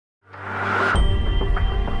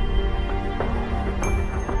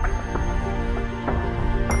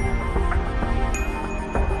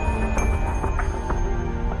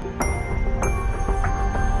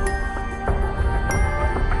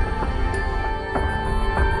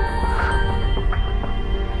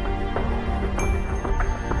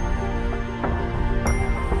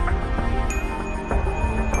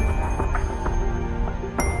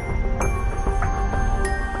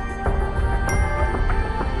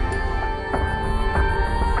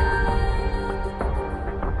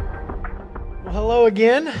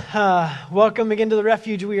again. Welcome again to the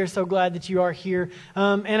Refuge. We are so glad that you are here.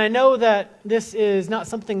 And I know that this is not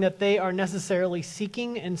something that they are necessarily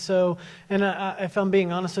seeking. And so, if I'm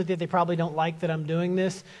being honest with you, they probably don't like that I'm doing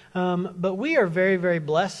this. But we are very, very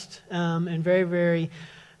blessed and very, very,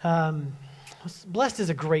 blessed is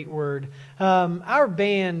a great word. Our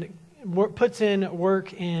band puts in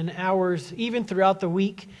work and hours even throughout the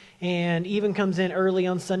week and even comes in early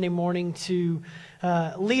on Sunday morning to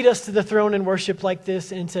lead us to the throne in worship like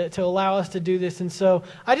this and to allow us to do this. And so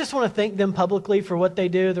I just want to thank them publicly for what they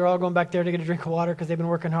do. They're all going back there to get a drink of water because they've been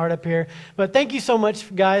working hard up here. But thank you so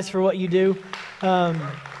much, guys, for what you do.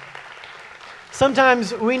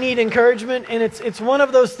 Sometimes we need encouragement, and it's one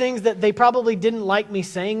of those things that they probably didn't like me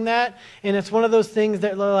saying that, and it's one of those things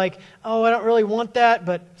that they're like, oh, I don't really want that,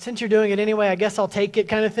 but since you're doing it anyway, I guess I'll take it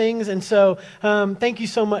kind of things. And so thank you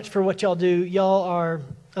so much for what y'all do. Y'all are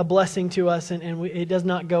a blessing to us, and it does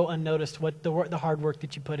not go unnoticed what the hard work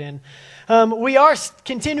that you put in. We are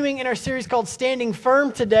continuing in our series called Standing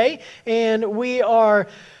Firm today, and we are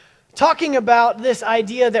talking about this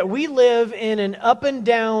idea that we live in an up and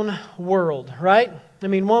down world, right? I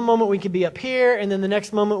mean, one moment we can be up here, and then the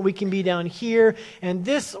next moment we can be down here. And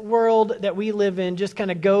this world that we live in just kind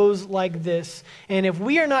of goes like this. And if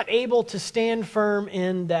we are not able to stand firm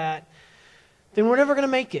in that, then we're never going to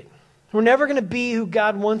make it. We're never going to be who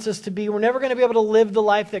God wants us to be. We're never going to be able to live the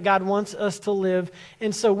life that God wants us to live.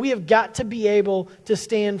 And so we have got to be able to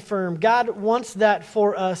stand firm. God wants that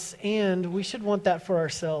for us, and we should want that for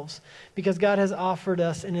ourselves because God has offered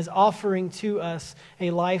us and is offering to us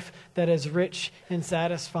a life that is rich and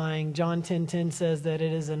satisfying. John 10:10 says that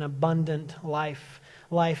it is an abundant life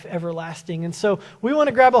everlasting. And so we want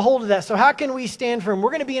to grab a hold of that. So how can we stand firm? We're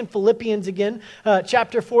going to be in Philippians again,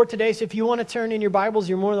 chapter 4 today. So if you want to turn in your Bibles,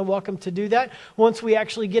 you're more than welcome to do that. Once we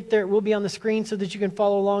actually get there, it will be on the screen so that you can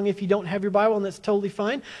follow along if you don't have your Bible, and that's totally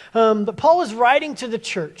fine. But Paul is writing to the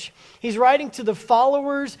church. He's writing to the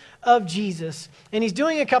followers of Jesus, and he's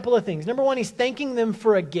doing a couple of things. Number one, he's thanking them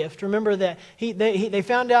for a gift. Remember that they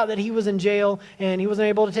found out that he was in jail and he wasn't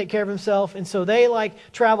able to take care of himself, and so they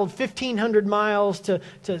traveled 1,500 miles to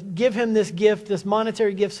give him this gift, this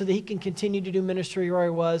monetary gift, so that he can continue to do ministry where he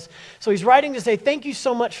was. So he's writing to say, thank you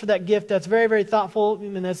so much for that gift. That's very, very thoughtful,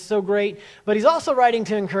 and that's so great. But he's also writing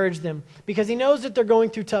to encourage them because he knows that they're going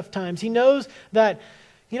through tough times. He knows that,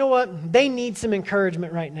 you know what, they need some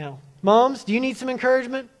encouragement right now. Moms, do you need some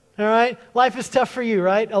encouragement? All right? Life is tough for you,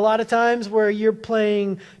 right? A lot of times where you're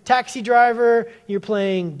playing taxi driver, you're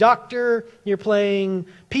playing doctor, you're playing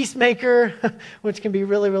peacemaker, which can be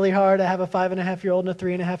really, really hard. I have a 5.5-year-old and a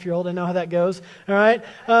 3.5-year-old. I know how that goes. All right?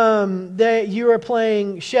 You are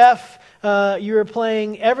playing chef. You are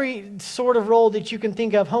playing every sort of role that you can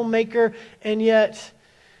think of, homemaker, and yet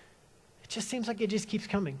it just seems like it just keeps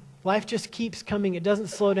coming. Life just keeps coming. It doesn't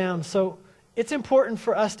slow down. So it's important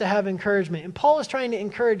for us to have encouragement. And Paul is trying to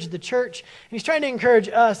encourage the church, and he's trying to encourage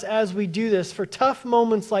us as we do this. For tough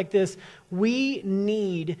moments like this, we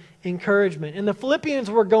need encouragement. And the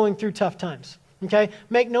Philippians were going through tough times. Okay?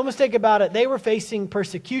 Make no mistake about it. They were facing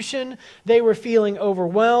persecution. They were feeling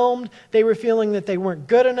overwhelmed. They were feeling that they weren't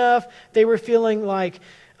good enough. They were feeling like,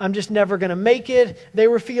 I'm just never going to make it. They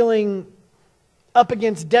were feeling up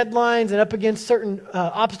against deadlines and up against certain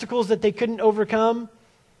obstacles that they couldn't overcome.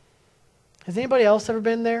 Has anybody else ever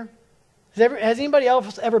been there? Has anybody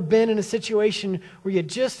else ever been in a situation where you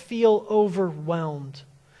just feel overwhelmed?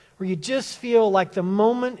 Where you just feel like the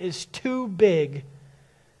moment is too big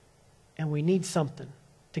and we need something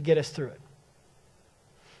to get us through it?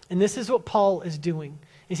 And this is what Paul is doing,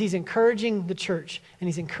 is he's encouraging the church and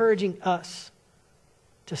he's encouraging us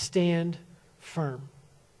to stand firm.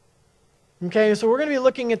 Okay, so we're going to be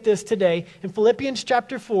looking at this today in Philippians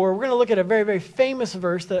chapter 4. We're going to look at a very, very famous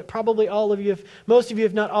verse that probably most of you,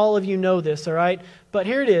 if not all of you, know this, all right? But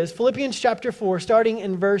here it is, Philippians chapter 4, starting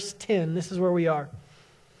in verse 10. This is where we are.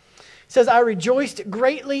 It says, I rejoiced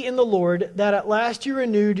greatly in the Lord that at last you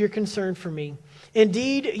renewed your concern for me.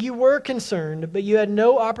 Indeed, you were concerned, but you had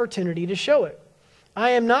no opportunity to show it. I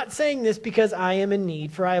am not saying this because I am in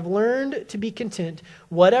need, for I have learned to be content,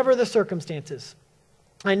 whatever the circumstances.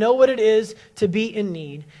 I know what it is to be in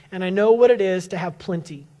need, and I know what it is to have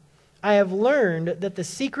plenty. I have learned that the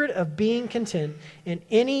secret of being content in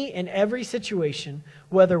any and every situation,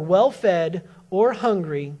 whether well-fed or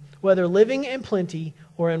hungry, whether living in plenty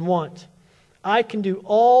or in want, I can do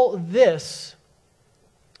all this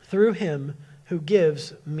through him who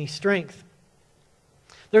gives me strength.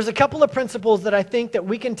 There's a couple of principles that I think that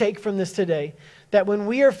we can take from this today, that when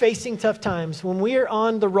we are facing tough times, when we are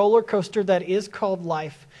on the roller coaster that is called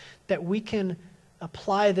life, that we can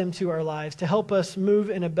apply them to our lives, to help us move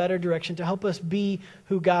in a better direction, to help us be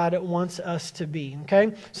who God wants us to be,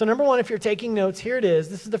 okay? So number one, if you're taking notes, here it is.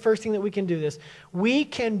 This is the first thing that we can do this. We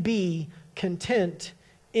can be content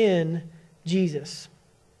in Jesus.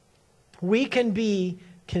 We can be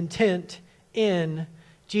content in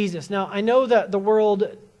Jesus. Now, I know that the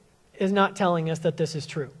world is not telling us that this is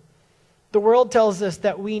true. The world tells us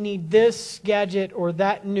that we need this gadget or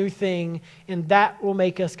that new thing, and that will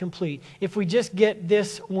make us complete. If we just get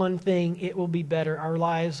this one thing, it will be better. Our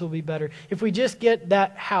lives will be better. If we just get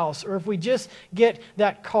that house, or if we just get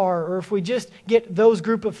that car, or if we just get those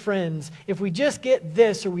group of friends, if we just get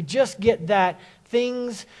this or we just get that,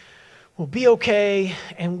 things will be okay,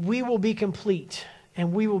 and we will be complete,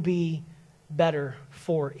 and we will be better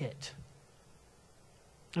for it.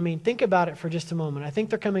 I mean, think about it for just a moment. I think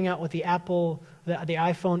they're coming out with the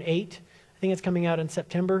iPhone 8. I think it's coming out in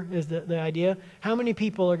September is the idea. How many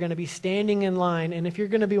people are going to be standing in line? And if you're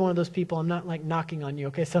going to be one of those people, I'm not like knocking on you,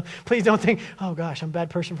 okay? So please don't think, oh gosh, I'm a bad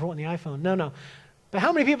person for wanting the iPhone. No. But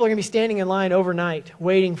how many people are going to be standing in line overnight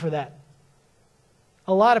waiting for that?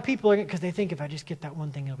 A lot of people are going to, because they think if I just get that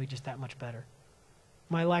one thing, it'll be just that much better.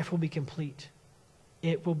 My life will be complete.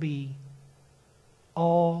 It will be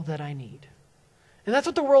all that I need. And that's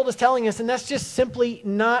what the world is telling us, and that's just simply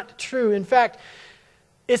not true. In fact,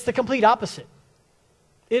 it's the complete opposite.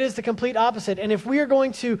 It is the complete opposite. And if we are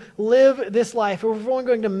going to live this life, or if we're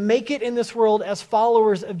going to make it in this world as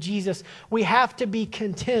followers of Jesus, we have to be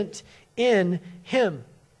content in Him.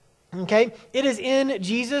 Okay? It is in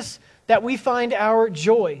Jesus that we find our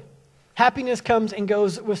joy. Happiness comes and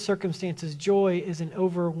goes with circumstances. Joy is an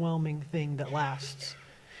overwhelming thing that lasts.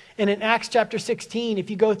 And in Acts chapter 16, if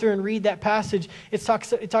you go through and read that passage, it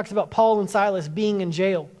talks about Paul and Silas being in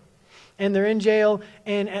jail. And they're in jail,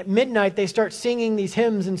 and at midnight they start singing these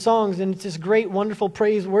hymns and songs, and it's this great, wonderful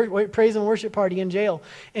praise and worship party in jail.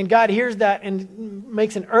 And God hears that and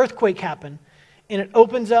makes an earthquake happen, and it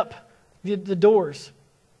opens up the doors.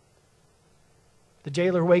 The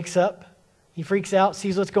jailer wakes up, he freaks out,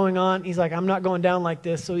 sees what's going on. He's like, I'm not going down like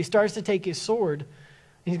this. So he starts to take his sword, and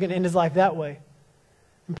he's going to end his life that way.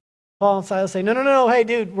 Paul and Silas say, no, hey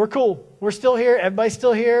dude, we're cool. We're still here. Everybody's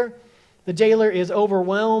still here. The jailer is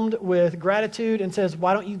overwhelmed with gratitude and says,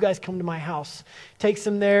 why don't you guys come to my house? Takes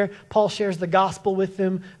them there. Paul shares the gospel with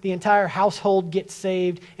them. The entire household gets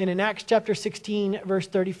saved. And in Acts chapter 16, verse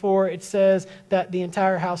 34, it says that the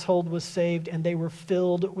entire household was saved and they were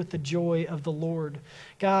filled with the joy of the Lord.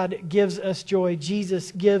 God gives us joy.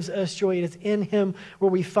 Jesus gives us joy. It is in Him where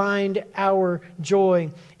we find our joy.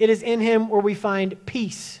 It is in Him where we find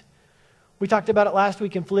peace. We talked about it last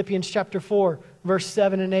week in Philippians chapter 4, verse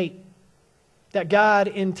 7 and 8. That God,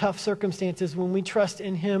 in tough circumstances, when we trust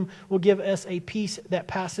in Him, will give us a peace that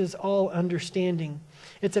passes all understanding.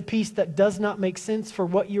 It's a peace that does not make sense for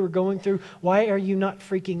what you are going through. Why are you not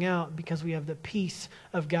freaking out? Because we have the peace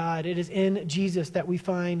of God. It is in Jesus that we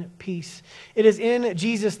find peace. It is in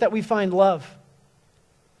Jesus that we find love.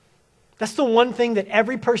 That's the one thing that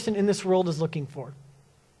every person in this world is looking for.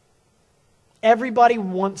 Everybody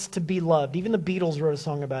wants to be loved. Even the Beatles wrote a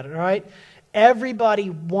song about it, all right?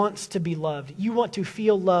 Everybody wants to be loved. You want to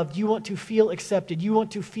feel loved. You want to feel accepted. You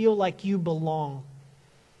want to feel like you belong.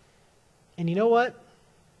 And you know what?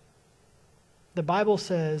 The Bible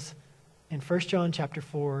says in 1 John chapter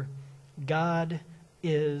 4, God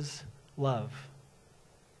is love.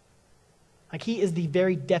 Like He is the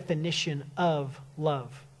very definition of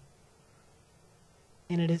love.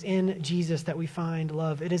 And it is in Jesus that we find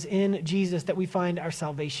love. It is in Jesus that we find our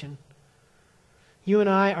salvation. You and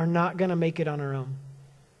I are not going to make it on our own.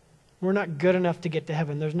 We're not good enough to get to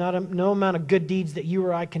heaven. There's no amount of good deeds that you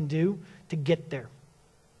or I can do to get there.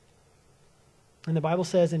 And the Bible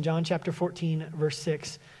says in John chapter 14, verse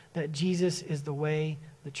 6, that Jesus is the way,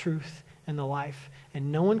 the truth, and the life.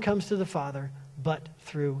 And no one comes to the Father but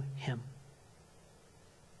through Him.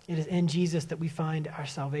 It is in Jesus that we find our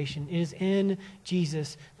salvation. It is in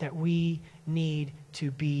Jesus that we need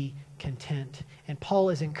to be content. And Paul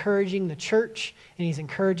is encouraging the church, and he's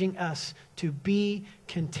encouraging us to be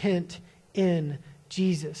content in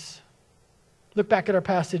Jesus. Look back at our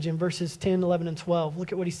passage in verses 10, 11, and 12.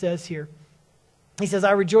 Look at what he says here. He says,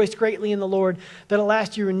 I rejoiced greatly in the Lord that at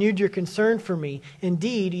last you renewed your concern for me.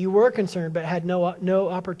 Indeed, you were concerned, but had no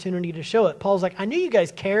opportunity to show it. Paul's like, I knew you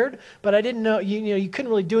guys cared, but I didn't know, you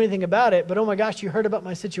couldn't really do anything about it. But oh my gosh, you heard about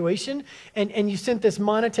my situation, and you sent this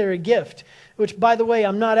monetary gift, which, by the way,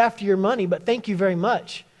 I'm not after your money, but thank you very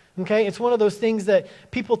much. Okay, it's one of those things that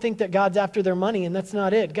people think that God's after their money, and that's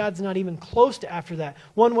not it. God's not even close to after that.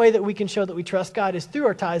 One way that we can show that we trust God is through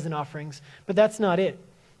our tithes and offerings, but that's not it.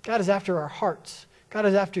 God is after our hearts. God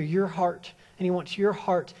is after your heart and he wants your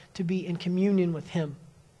heart to be in communion with him.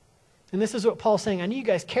 And this is what Paul's saying. I knew you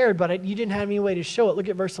guys cared, but you didn't have any way to show it. Look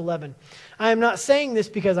at verse 11. I am not saying this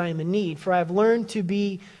because I am in need, for I have learned to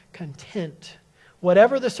be content.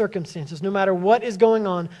 Whatever the circumstances, no matter what is going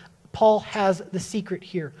on, Paul has the secret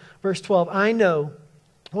here. Verse 12, I know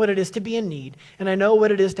what it is to be in need, and I know what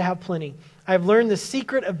it is to have plenty. I have learned the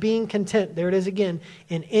secret of being content, there it is again,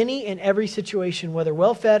 in any and every situation, whether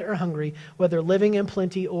well-fed or hungry, whether living in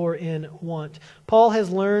plenty or in want. Paul has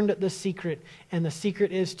learned the secret, and the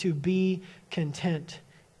secret is to be content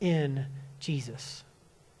in Jesus.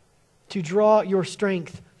 To draw your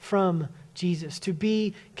strength from Jesus, to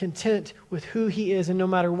be content with who he is, and no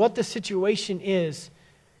matter what the situation is,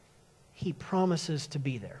 he promises to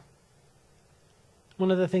be there. One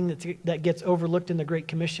of the things that gets overlooked in the Great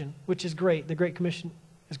Commission, which is great. The Great Commission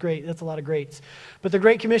is great. That's a lot of greats. But the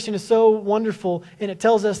Great Commission is so wonderful, and it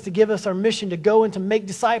tells us to give us our mission to go and to make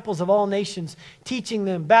disciples of all nations, teaching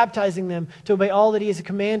them, baptizing them, to obey all that he has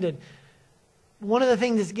commanded. One of the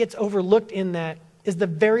things that gets overlooked in that is the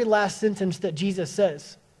very last sentence that Jesus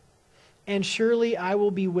says. And surely I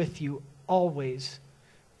will be with you always,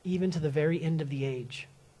 even to the very end of the age.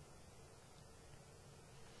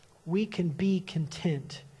 We can be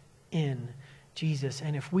content in Jesus.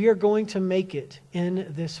 And if we are going to make it in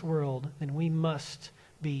this world, then we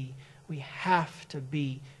have to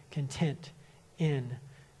be content in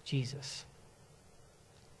Jesus.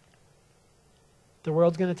 The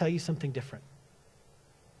world's going to tell you something different.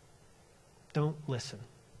 Don't listen.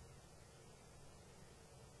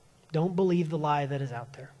 Don't believe the lie that is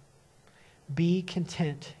out there. Be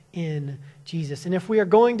content in Jesus. And if we are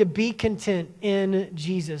going to be content in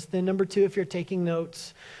Jesus, then number 2, if you're taking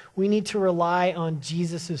notes, we need to rely on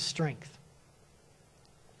Jesus' strength.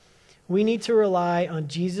 We need to rely on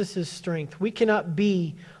Jesus' strength. We cannot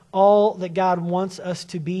be all that God wants us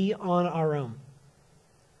to be on our own.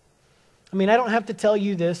 I mean, I don't have to tell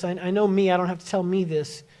you this. I know me. I don't have to tell me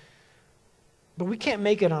this. But we can't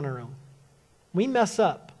make it on our own. We mess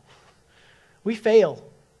up. We fail.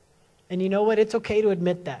 And you know what? It's okay to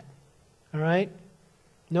admit that. All right?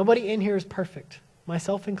 Nobody in here is perfect,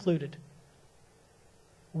 myself included.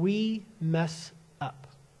 We mess up.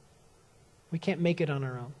 We can't make it on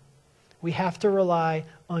our own. We have to rely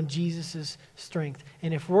on Jesus' strength.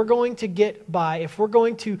 And if we're going to get by, if we're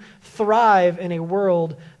going to thrive in a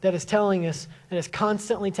world that is telling us, that is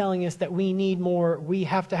constantly telling us that we need more, we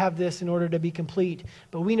have to have this in order to be complete,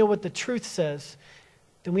 but we know what the truth says,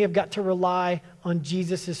 then we have got to rely on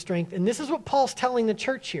Jesus' strength. And this is what Paul's telling the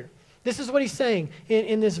church here. This is what he's saying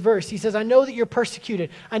in this verse. He says, I know that you're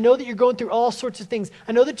persecuted. I know that you're going through all sorts of things.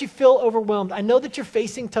 I know that you feel overwhelmed. I know that you're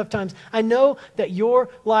facing tough times. I know that your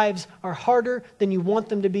lives are harder than you want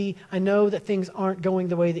them to be. I know that things aren't going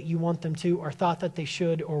the way that you want them to or thought that they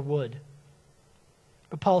should or would.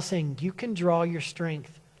 But Paul's saying, you can draw your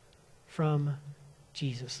strength from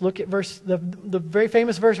Jesus. Look at the very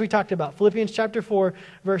famous verse we talked about, Philippians chapter 4,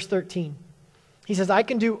 verse 13. He says, I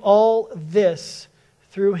can do all this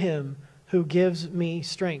through him who gives me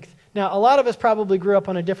strength. Now, a lot of us probably grew up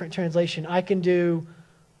on a different translation. I can do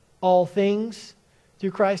all things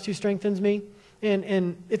through Christ who strengthens me.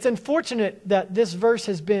 And it's unfortunate that this verse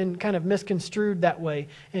has been kind of misconstrued that way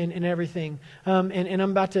and everything. And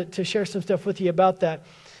I'm about to share some stuff with you about that.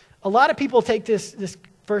 A lot of people take this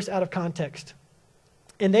verse out of context.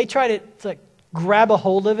 And they try to grab a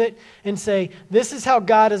hold of it and say, this is how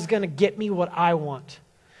God is going to get me what I want.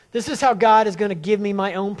 This is how God is going to give me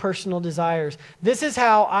my own personal desires. This is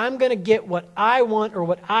how I'm going to get what I want or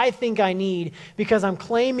what I think I need because I'm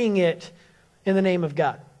claiming it in the name of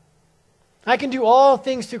God. I can do all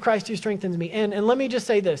things through Christ who strengthens me. And let me just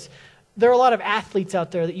say this. There are a lot of athletes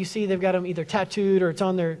out there that you see, they've got them either tattooed or it's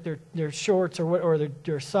on their shorts or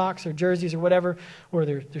their socks or jerseys or whatever, or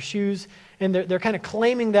their shoes. And they're kind of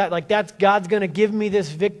claiming that like that's God's going to give me this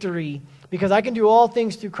victory because I can do all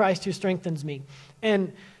things through Christ who strengthens me.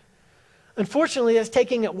 And unfortunately, that's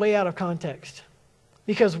taking it way out of context.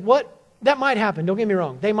 Because that might happen, don't get me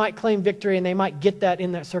wrong. They might claim victory and they might get that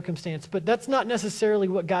in that circumstance. But that's not necessarily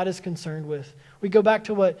what God is concerned with. We go back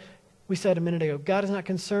to what we said a minute ago. God is not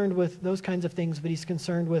concerned with those kinds of things, but he's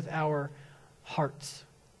concerned with our hearts.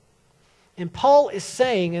 And Paul is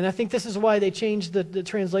saying, and I think this is why they changed the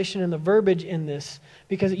translation and the verbiage in this,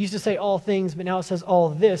 because it used to say all things, but now it says all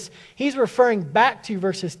this. He's referring back to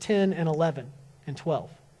verses 10 and 11 and 12.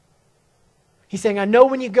 He's saying, I know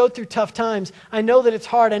when you go through tough times, I know that it's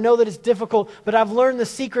hard, I know that it's difficult, but I've learned the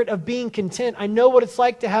secret of being content. I know what it's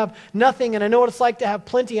like to have nothing, and I know what it's like to have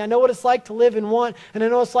plenty. I know what it's like to live in want, and I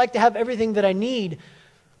know what it's like to have everything that I need.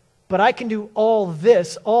 But I can do all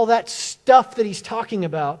this, all that stuff that he's talking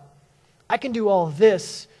about, I can do all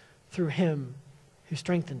this through him who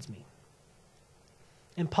strengthens me.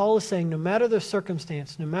 And Paul is saying, no matter the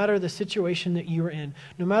circumstance, no matter the situation that you are in,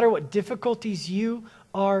 no matter what difficulties you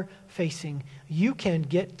are facing, you can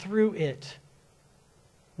get through it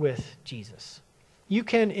with Jesus. You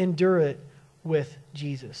can endure it with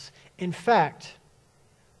Jesus. In fact,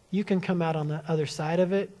 you can come out on the other side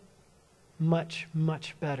of it much,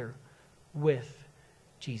 much better with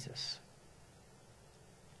Jesus.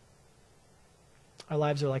 Our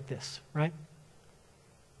lives are like this, right?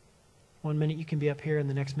 One minute you can be up here, and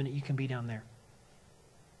the next minute you can be down there.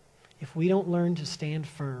 If we don't learn to stand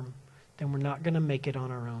firm, then we're not going to make it on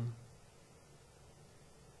our own.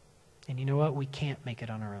 And you know what? We can't make it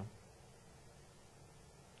on our own.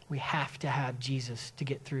 We have to have Jesus to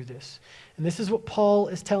get through this. And this is what Paul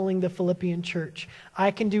is telling the Philippian church.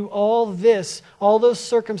 I can do all this, all those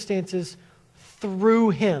circumstances,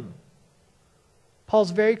 through him.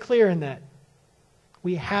 Paul's very clear in that.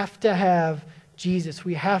 We have to have Jesus.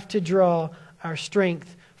 We have to draw our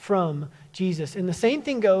strength from Jesus. And the same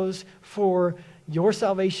thing goes for your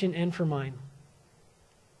salvation and for mine.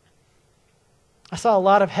 I saw a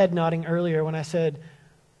lot of head nodding earlier when I said,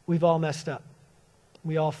 we've all messed up.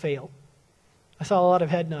 We all fail. I saw a lot of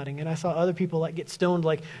head nodding, and I saw other people like get stoned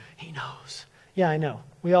like, he knows. Yeah, I know.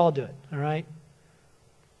 We all do it, all right?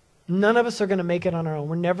 None of us are going to make it on our own.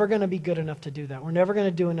 We're never going to be good enough to do that. We're never going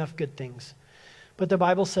to do enough good things. But the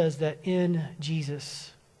Bible says that in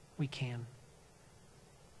Jesus we can.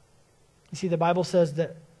 You see, the Bible says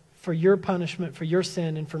that for your punishment, for your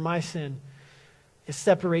sin, and for my sin, is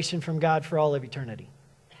separation from God for all of eternity.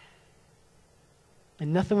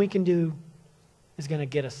 And nothing we can do is going to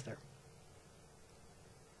get us there.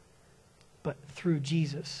 But through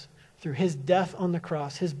Jesus, through his death on the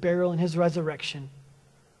cross, his burial and his resurrection,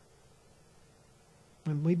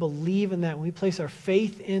 when we believe in that, when we place our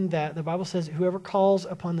faith in that, the Bible says whoever calls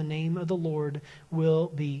upon the name of the Lord will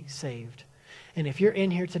be saved. And if you're in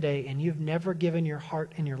here today and you've never given your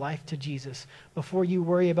heart and your life to Jesus, before you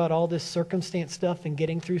worry about all this circumstance stuff and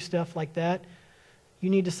getting through stuff like that, you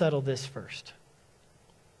need to settle this first.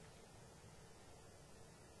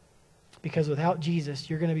 Because without Jesus,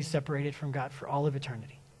 you're going to be separated from God for all of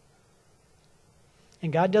eternity.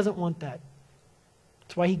 And God doesn't want that.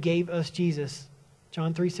 That's why he gave us Jesus.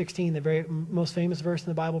 John 3:16, the very most famous verse in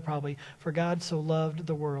the Bible probably. For God so loved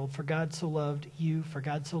the world, for God so loved you, for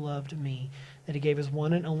God so loved me, that he gave his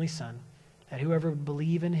one and only Son, that whoever would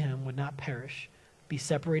believe in him would not perish, be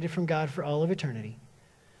separated from God for all of eternity,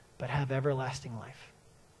 but have everlasting life.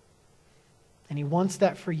 And he wants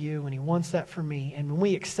that for you, and he wants that for me. And when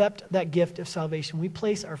we accept that gift of salvation, we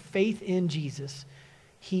place our faith in Jesus,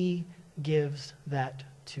 he gives that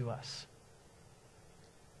to us.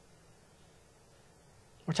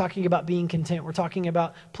 We're talking about being content. We're talking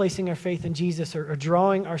about placing our faith in Jesus or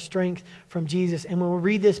drawing our strength from Jesus. And when we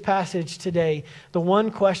read this passage today, the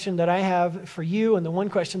one question that I have for you and the one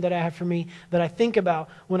question that I have for me that I think about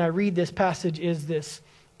when I read this passage is this: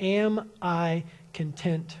 am I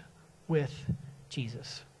content with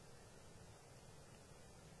Jesus?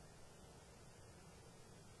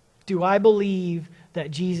 Do I believe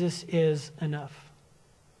that Jesus is enough?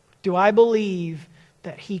 Do I believe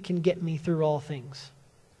that he can get me through all things?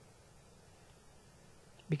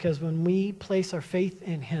 Because when we place our faith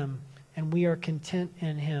in him and we are content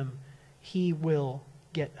in him, he will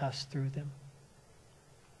get us through them.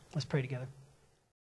 Let's pray together.